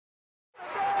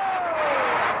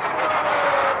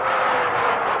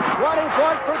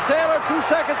shot for Taylor 2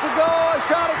 seconds to go. A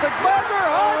shot at the buzzer.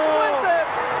 Harden wins it.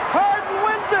 Harden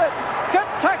wins it.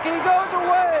 Kentucky goes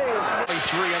away.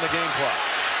 3 on the game clock.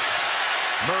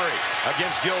 Murray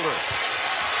against Gilder.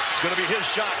 It's going to be his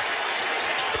shot.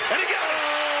 And he got it.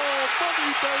 Oh,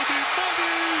 money, baby,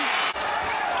 money.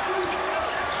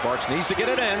 Sparks needs to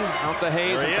get it in. Out to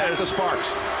Hayes and back to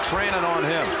Sparks. Trannon on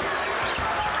him.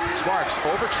 Sparks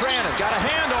over Trannon. Got a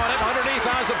hand on it underneath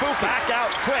Azubuike. Back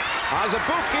out quick.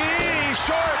 Azubuike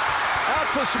short. Out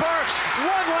to Sparks.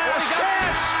 One last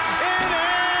chance. In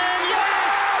and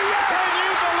yes! Can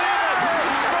you believe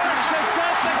it? Sparks has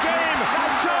sent the game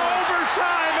to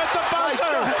overtime at the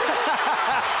buzzer.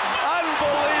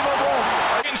 Unbelievable.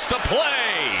 To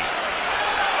play.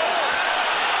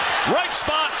 Right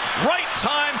spot, right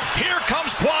time. Here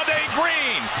comes Quade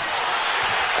Green.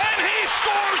 And he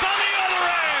scores on the other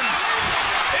end.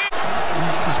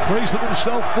 He's bracing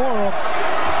himself for him.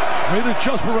 Great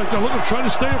adjustment right there. Look, I'm trying to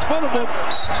stay in front of him.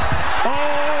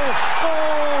 Oh,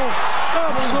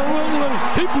 absolutely.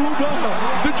 He blew down.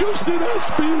 Did you see that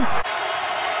speed?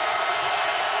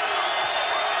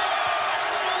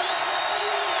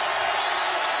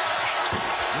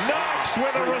 Knox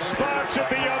with a response at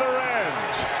the other end.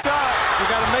 You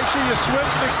got to make sure you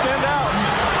switch and extend out.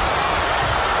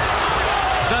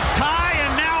 The tie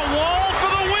and now Wall for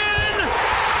the win.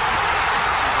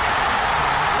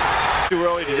 Too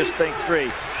early to just think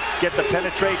three. Get the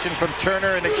penetration from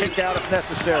Turner and the kick out if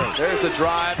necessary. There's the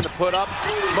drive and the put up.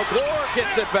 McClure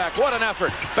gets it back. What an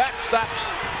effort.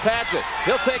 Backstops Padgett.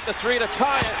 He'll take the three to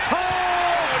tie it. Oh,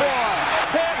 boy.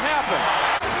 Can't happen.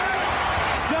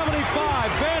 75,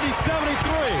 Vandy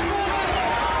 73.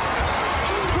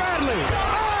 Bradley,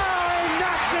 he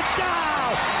knocks it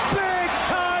down. Big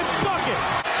time bucket.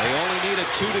 They only need a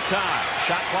 2 to tie.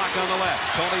 Shot clock on the left.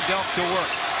 Tony Delk to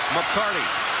work. McCarty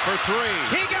for 3.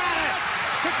 He got it.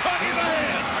 Kentucky's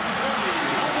ahead.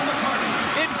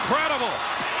 Incredible.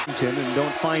 And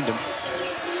don't find him.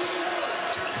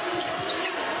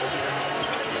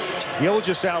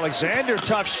 Gilgeous-Alexander,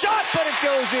 tough shot, but it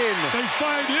goes in. They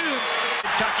find him.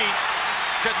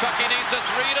 Kentucky needs a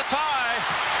 3 to tie.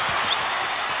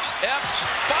 Epps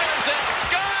fires it.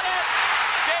 Got it.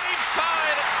 Game's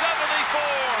tied at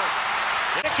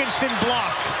 74. Dickinson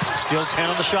blocked. Still 10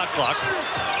 on the shot clock.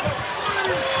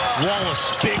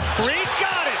 Wallace, big three,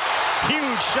 got it.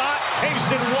 Huge shot,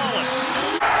 Kingston Wallace.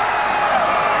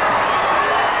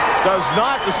 Does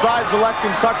not, decides to let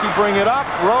Kentucky bring it up.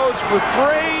 Rhodes for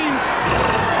 3.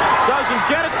 Doesn't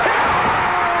get it.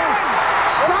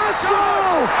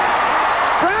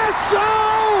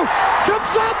 Brasso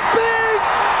comes up big.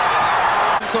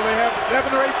 So they have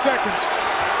 7 or 8 seconds.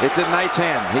 It's in Knight's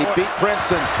hand. He beat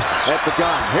Princeton at the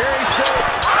gun. Here he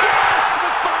shoots. Yes,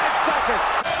 with 5 seconds.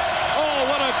 Oh,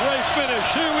 what a great finish.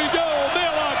 Here we go.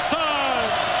 Mailbox time.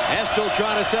 Estel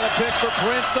trying to set a pick for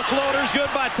Prince. The floater's good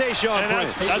by Tayshaun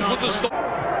Prince. That's what the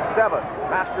 7.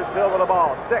 Masters still with the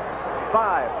ball. 6.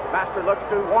 5. Master looks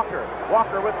to Walker.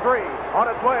 Walker with 3. On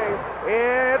its way.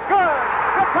 It's good.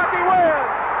 Kentucky wins.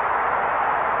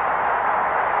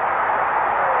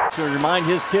 So remind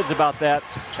his kids about that,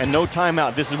 and no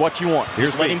timeout. This is what you want.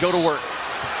 Here's let him go to work.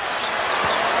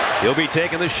 He'll be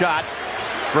taking the shot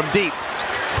from deep.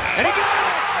 And he got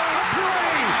it!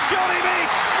 Jody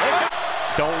Meeks!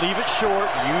 Don't leave it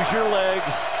short. Use your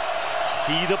legs.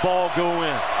 See the ball go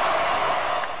in.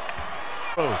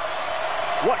 Oh,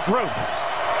 what growth.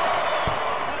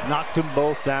 Knocked them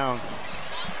both down.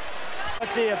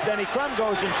 Let's see if Denny Crum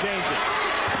goes and changes.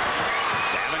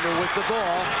 Davender with the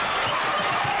ball.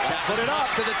 Put it up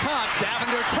to the top.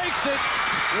 Davender takes it.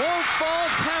 Won't fall.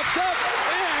 Tapped up.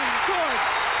 And good.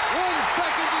 1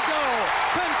 second to go.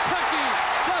 Kentucky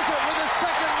does it with a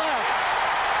second left.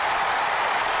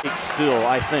 Still,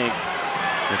 I think,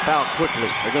 and foul quickly.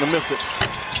 They're going to miss it.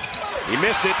 He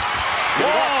missed it.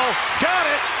 Whoa! Got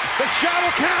it! The shot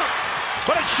will count!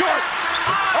 But it's short!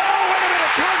 Oh, wait a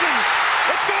minute! Cousins!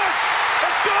 It's good!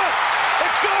 It's good!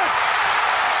 It's good!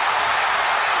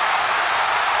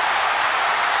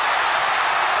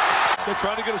 They're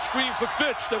trying to get a screen for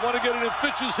Fitch. They want to get it in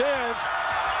Fitch's hands.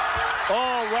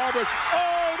 Oh, Roberts.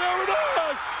 Oh, there it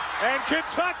is. And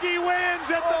Kentucky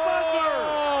wins at the buzzer.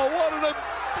 Oh, what an...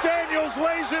 Daniels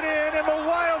lays it in, and the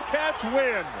Wildcats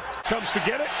win. Comes to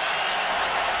get it.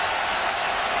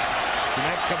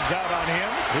 Net comes out on him.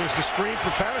 Here's the screen for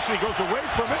Patterson. He goes away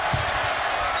from it.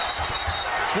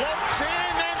 Floats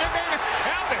in, and then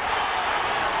out it.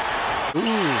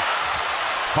 Ooh.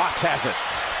 Fox has it.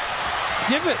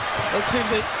 Give it. Let's see if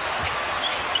they...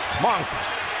 Monk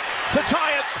to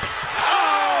tie it.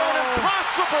 Oh, an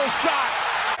impossible shot.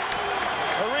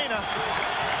 Arena.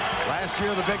 Last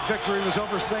year, the big victory was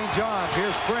over St. John's.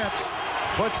 Here's Prince.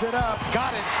 Puts it up.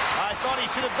 Got it. I thought he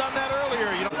should have done that earlier.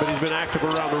 But he's been active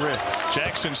around the rim.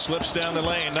 Jackson slips down the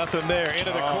lane. Nothing there.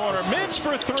 Into the corner. Mintz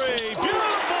for three.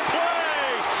 Beautiful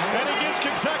play. And he gives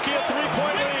Kentucky a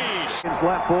 3-point lead.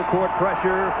 Left full court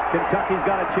pressure. Kentucky's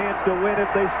got a chance to win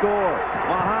if they score.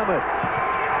 Muhammad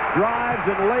drives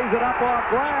and lays it up off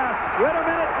glass. Wait a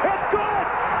minute. It's good.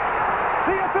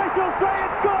 The officials say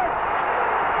it's good.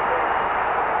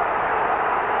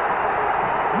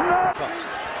 No.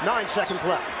 9 seconds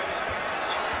left.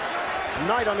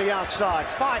 Knight on the outside.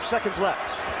 5 seconds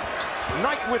left.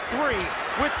 Knight with 3.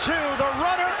 With 2. The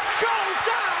runner goes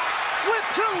down with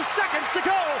 2 seconds to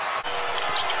go.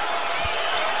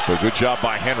 So good job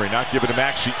by Henry, not giving him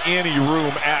actually any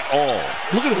room at all.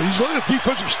 Look at him. He's on a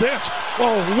defensive stance.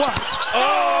 Oh, what?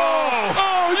 Oh!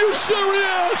 Are you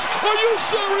serious? Are you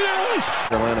serious?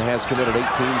 Carolina has committed 18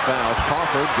 fouls.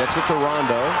 Crawford gets it to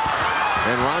Rondo.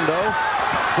 And Rondo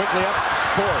quickly up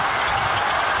court.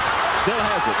 Still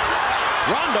has it.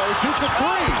 Rondo shoots a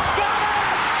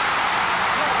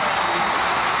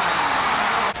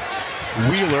 3.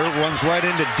 Wheeler runs right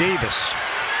into Davis.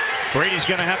 Brady's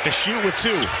going to have to shoot with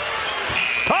 2. Oh,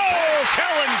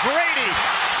 Kellen Brady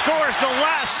scores the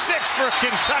last 6 for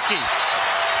Kentucky.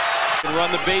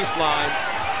 Run the baseline,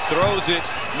 throws it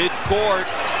mid-court.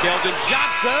 Keldon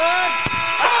Johnson.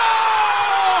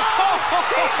 Oh!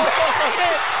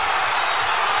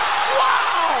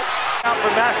 Wow! Out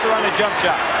for Master on the jump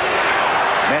shot.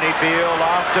 Manyfield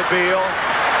off to Beal.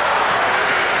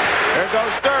 There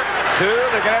goes Dirk. 2.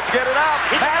 They're going to have to get it out.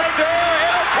 Master,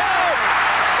 it'll count.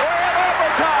 We're in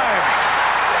overtime.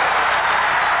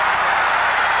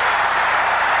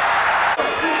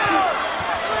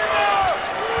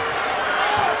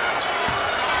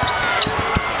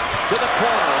 To the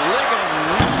corner. Ligon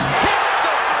hits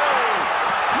the 3.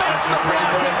 Makes the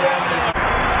basket.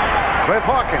 Cliff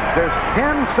Hawkins, there's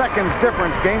 10 seconds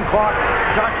difference. Game clock,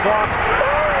 shot clock.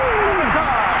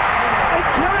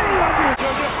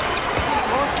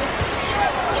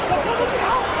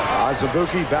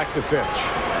 Azubuike back to Fitch.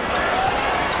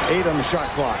 8 on the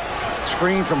shot clock.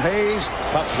 Screen from Hayes.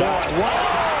 Tough shot.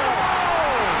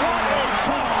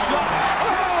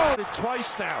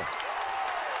 Twice now.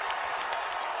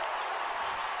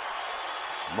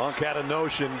 Monk had a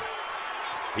notion.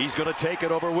 He's going to take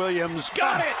it over Williams.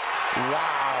 Got it!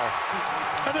 Wow.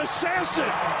 An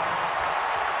assassin.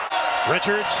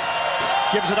 Richards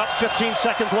gives it up. 15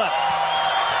 seconds left.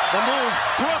 The move.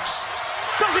 Brooks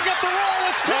doesn't get the roll.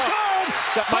 It's tipped home.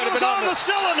 That might have been on the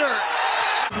cylinder.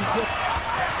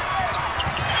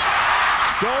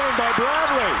 Stolen by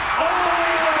Bradley.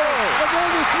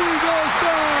 Another 3 goes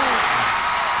down.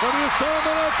 But it's on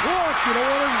the clock. You don't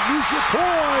want to lose your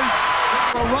poise.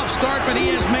 A rough start, but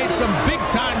he has made some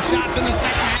big-time shots in the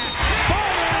second half.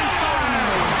 Fire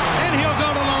inside, and he'll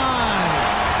go to the line.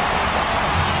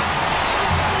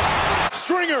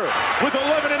 Stringer with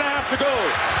 11 and a half to go.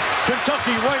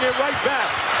 Kentucky running it right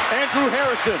back. Andrew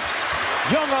Harrison.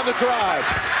 Young on the drive.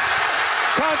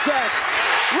 Contact.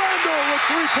 Randall with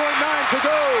 3.9 to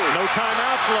go. No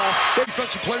timeouts left.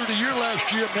 Defensive player of the year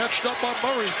last year, matched up on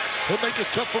Murray. He'll make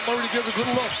it tough for Murray to get a good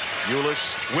look.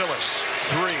 Willis. 3.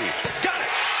 Got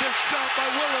it. Big shot by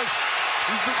Willis.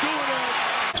 He's been doing that.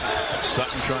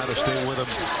 Sutton trying to stay with him.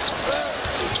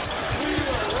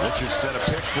 Richards set a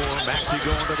pick for him. Maxey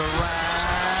going to the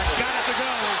rack. Got it to go.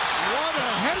 What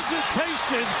a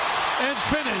hesitation and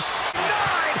finish. 9.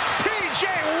 P.J.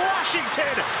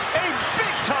 Washington. A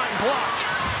big-time block.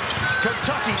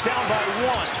 Kentucky down by 1.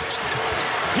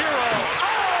 Hero.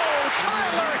 Oh,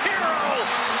 Tyler Hero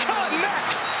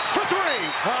connects for 3.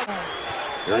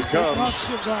 Here he comes.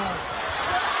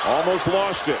 Almost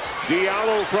lost it.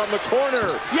 Diallo from the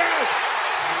corner. Yes!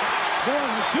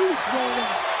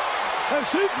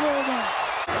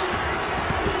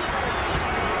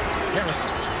 Harrison.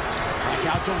 Back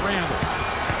out to Randall.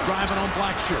 Driving on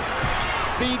Blackshear.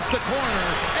 Feeds the corner.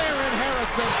 Aaron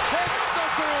Harrison hits the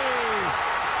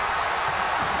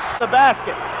 3. The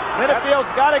basket. Minifield's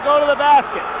got to go to the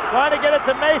basket. Trying to get it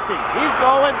to Macy. He's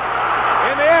going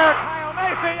in the air. Kyle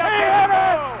Macy. He hit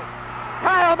it!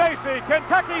 Kyle Macy,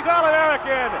 Kentucky's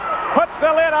All-American, puts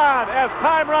the lid on as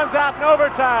time runs out in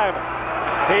overtime.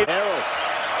 Arrow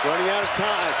running out of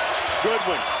time.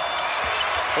 Goodwin.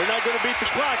 They're not going to beat the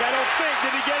clock, I don't think.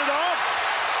 Did he get it off?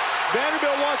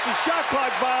 Vanderbilt wants the shot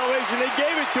clock violation. They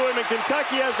gave it to him, and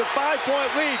Kentucky has the 5-point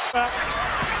lead.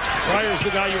 Pryor's the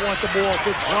guy you want the ball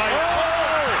to. Pryor.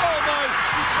 Oh, my.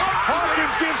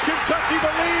 Hawkins gives Kentucky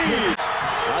the lead.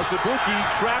 Azubuike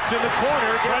trapped in the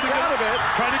corner, gets out of it.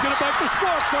 Trying to get it back to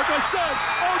Sparks, like I said.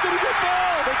 Oh, did he get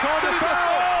fouled? They called it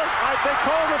foul. I They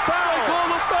called a foul. They called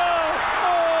a foul.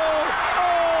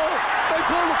 Oh, they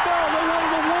called a foul. They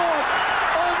wanted to walk.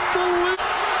 Unbelievable.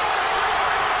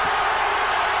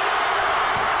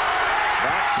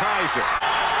 That ties it.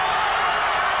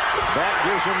 That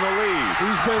gives him the lead.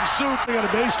 He's been shooting on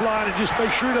a baseline and just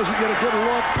make sure he doesn't get a good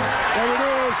look. There it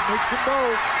is. Makes it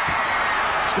both.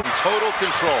 Total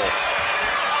control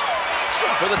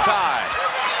for the tie.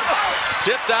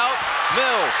 Tipped out.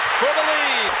 Mills for the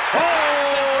lead.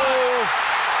 Oh!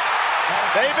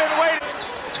 They've been waiting.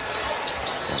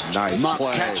 Nice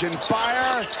play. Catching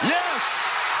fire. Yes!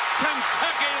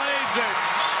 Kentucky leads it.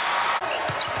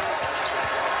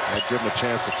 That give him a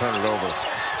chance to turn it over.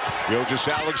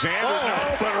 Gilgeous-Alexander.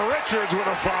 No, but Richards with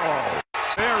a follow.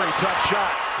 Very tough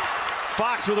shot.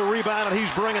 Fox with a rebound, and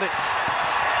he's bringing it.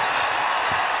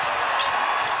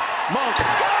 Monk.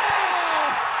 Oh!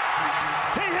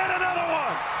 He hit another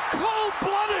one.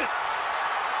 Cold-blooded.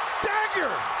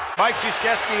 Dagger. Mike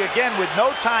Krzyzewski again with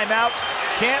no timeouts.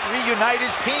 Can't reunite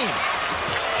his team.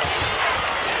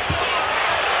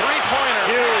 Three-pointer.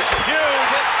 Huge.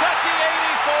 Kentucky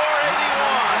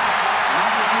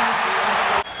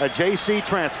 84-81. A JC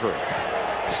transfer.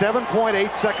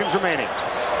 7.8 seconds remaining.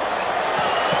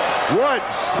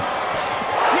 Woods.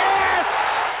 Yes!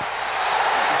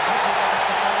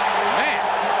 Man.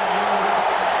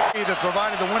 That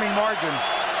provided the winning margin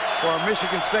for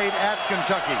Michigan State at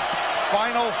Kentucky.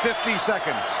 Final 50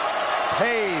 seconds.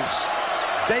 Hayes.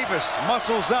 Davis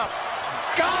muscles up.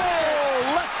 Go!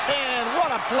 Left hand. What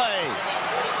a play.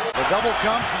 The double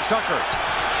comes from Tucker.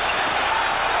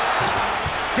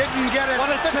 Didn't get it.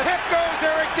 The tip goes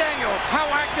Eric Daniels. How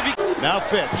active he... Now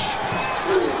Fitch.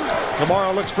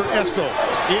 Kamara looks for Estel.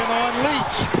 In on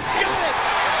Leach. Got it!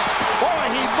 Boy,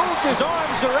 he moved his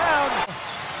arms around.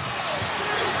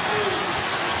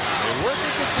 They work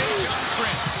it to Tayshaun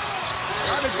Prince.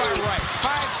 Guarded by Wright.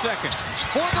 5 seconds.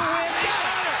 For the win.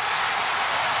 Got it!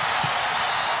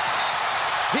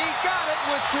 He got it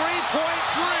with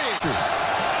 3.3.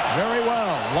 Very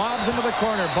well. Lobs into the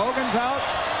corner. Bogan's out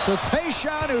to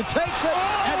Tayshaun, who takes it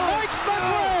and makes the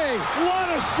three. What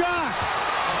a shot!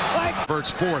 Verts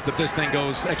fourth if this thing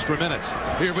goes extra minutes.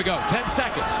 Here we go. 10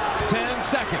 seconds. 10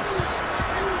 seconds.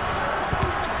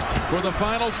 For the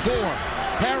final 4.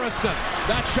 Harrison.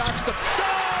 That shot's to... Oh,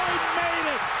 he made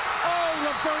it! Oh,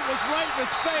 Levert was right in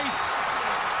his face.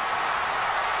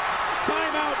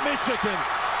 Timeout, Michigan.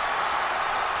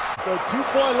 So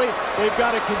 2-point lead. They've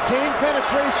got to contain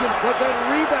penetration, but then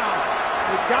rebound.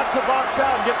 They've got to box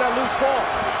out and get that loose ball.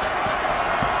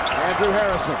 Andrew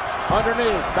Harrison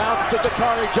underneath. Bounce to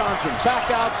Dakari Johnson. Back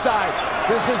outside.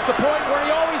 This is the point where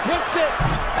he always hits it.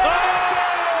 Oh!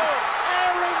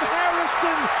 Aaron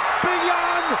Harrison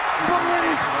beyond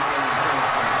belief.